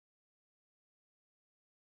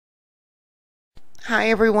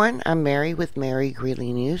Hi everyone, I'm Mary with Mary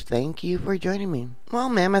Greeley News. Thank you for joining me. Well,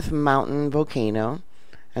 Mammoth Mountain volcano,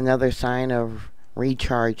 another sign of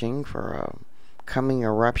recharging for a coming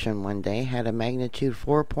eruption one day, had a magnitude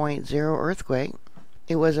 4.0 earthquake.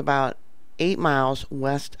 It was about 8 miles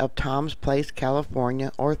west of Tom's Place,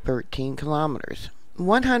 California, or 13 kilometers.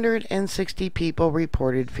 160 people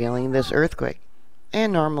reported feeling this earthquake,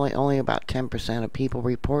 and normally only about 10% of people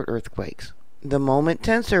report earthquakes. The moment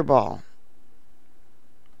tensor ball.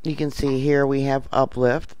 You can see here we have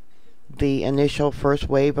uplift. The initial first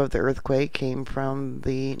wave of the earthquake came from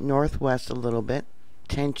the northwest a little bit.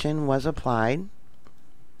 Tension was applied.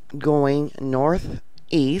 Going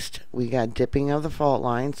northeast, we got dipping of the fault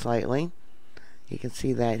line slightly. You can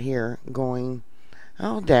see that here. Going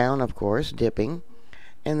down, of course, dipping.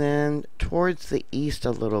 And then towards the east a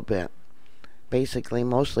little bit. Basically,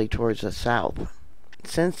 mostly towards the south.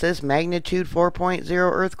 Since this magnitude 4.0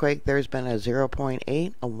 earthquake, there's been a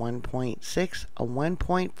 0.8, a 1.6, a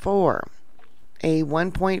 1.4, a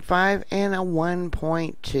 1.5, and a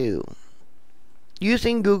 1.2.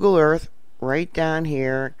 Using Google Earth, right down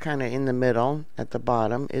here, kind of in the middle, at the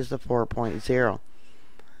bottom, is the 4.0.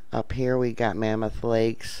 Up here we got Mammoth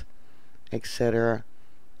Lakes, etc.,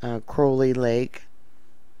 Crowley Lake.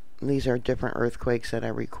 These are different earthquakes that I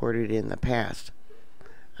recorded in the past.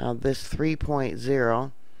 This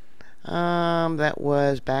 3.0, that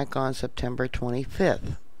was back on September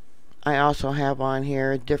 25th. I also have on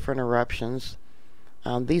here different eruptions.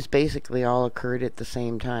 These basically all occurred at the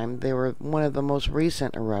same time. They were one of the most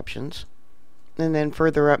recent eruptions. And then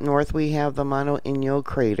further up north we have the Volcano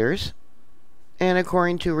craters. And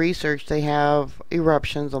according to research, they have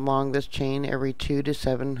eruptions along this chain every 200 to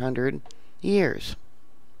 700 years.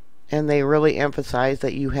 And they really emphasize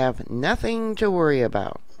that you have nothing to worry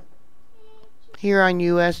about. Here on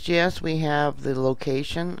USGS, we have the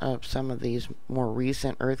location of some of these more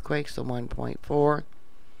recent earthquakes, the 1.4,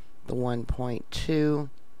 the 1.2,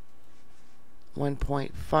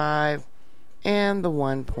 1.5, and the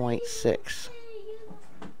 1.6.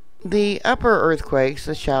 The upper earthquakes,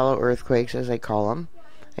 the shallow earthquakes as they call them,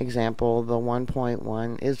 example, the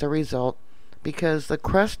 1.1, is the result because the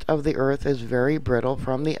crust of the earth is very brittle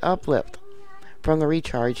from the uplift, from the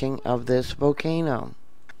recharging of this volcano.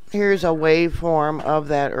 Here's a waveform of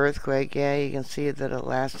that earthquake. Yeah, you can see that it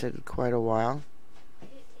lasted quite a while.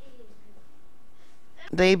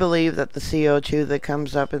 They believe that the CO2 that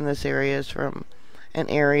comes up in this area is from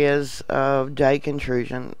areas of dike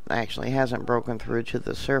intrusion. Actually hasn't broken through to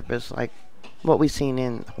the surface like what we've seen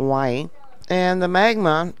in Hawaii. And the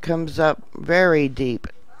magma comes up very deep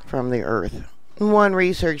from the earth. One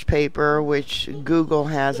research paper, which Google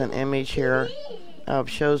has an image here of,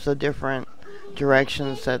 shows the different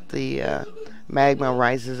directions that the magma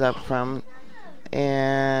rises up from,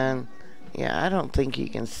 and yeah, I don't think you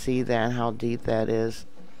can see that, how deep that is.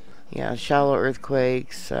 Yeah, shallow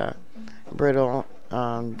earthquakes, brittle,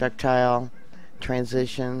 ductile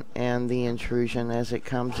transition, and the intrusion as it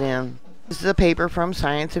comes in. This is a paper from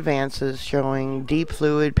Science Advances showing deep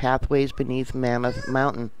fluid pathways beneath Mammoth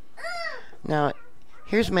Mountain. Now,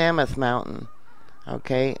 here's Mammoth Mountain.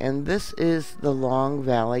 Okay, and this is the Long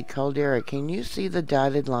Valley caldera. Can you see the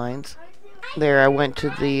dotted lines? There, I went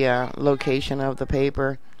to the location of the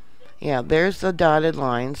paper. Yeah, there's the dotted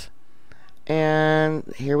lines.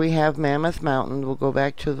 And here we have Mammoth Mountain. We'll go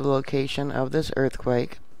back to the location of this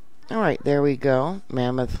earthquake. Alright, there we go.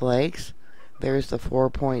 Mammoth Lakes. There's the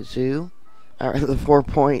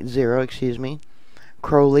 4.0, excuse me.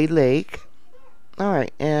 Crowley Lake.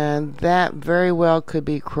 Alright, and that very well could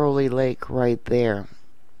be Crowley Lake right there.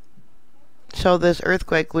 So this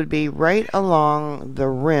earthquake would be right along the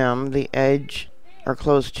rim, the edge, or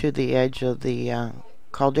close to the edge of the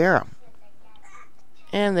caldera.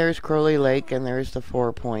 And there's Crowley Lake, and there's the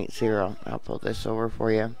 4.0. I'll pull this over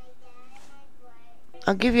for you.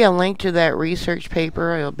 I'll give you a link to that research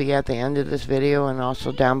paper. It'll be at the end of this video and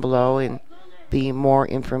also down below in the more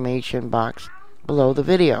information box below the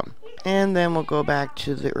video. And then we'll go back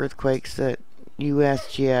to the earthquakes that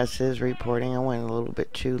USGS is reporting. I went a little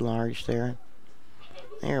bit too large there.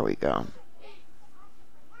 There we go.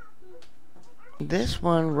 This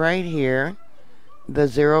one right here, the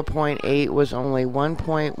 0.8 was only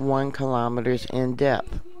 1.1 kilometers in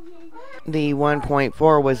depth. The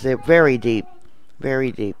 1.4 was very deep,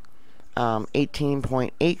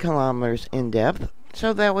 18.8 kilometers in depth.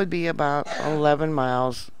 So that would be about 11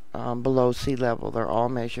 miles below sea level. They're all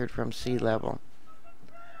measured from sea level.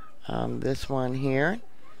 This one here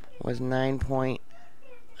was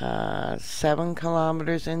 9.7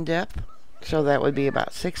 kilometers in depth. So that would be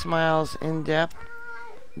about 6 miles in depth.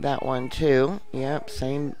 That one too. Yep,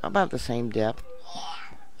 about the same depth.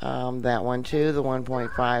 That one too, the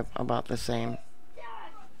 1.5, about the same.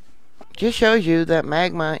 Just shows you that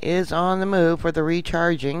magma is on the move for the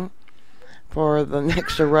recharging for the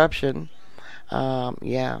next eruption.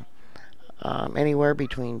 Yeah, anywhere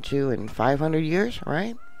between 200 and 500 years,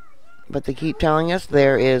 right? But they keep telling us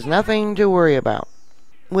there is nothing to worry about.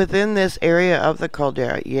 Within this area of the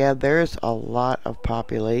caldera, yeah, there's a lot of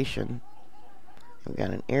population. We've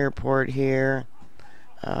got an airport here,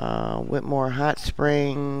 Whitmore Hot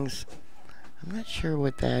Springs. I'm not sure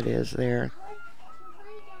what that is there.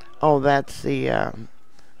 Oh, that's the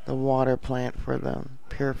water plant for the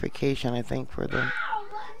purification, I think, for the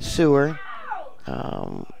sewer.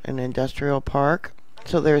 An industrial park.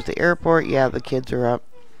 So there's the airport. Yeah, the kids are up.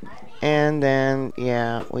 And then,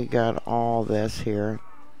 yeah, we got all this here.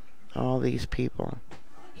 All these people.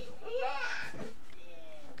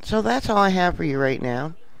 So that's all I have for you right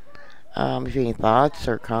now. If you have any thoughts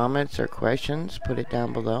or comments or questions, put it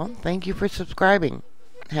down below. Thank you for subscribing.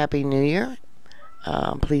 Happy New Year.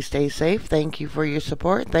 Please stay safe. Thank you for your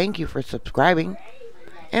support. Thank you for subscribing.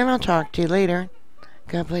 And I'll talk to you later.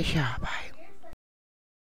 God bless you. Bye.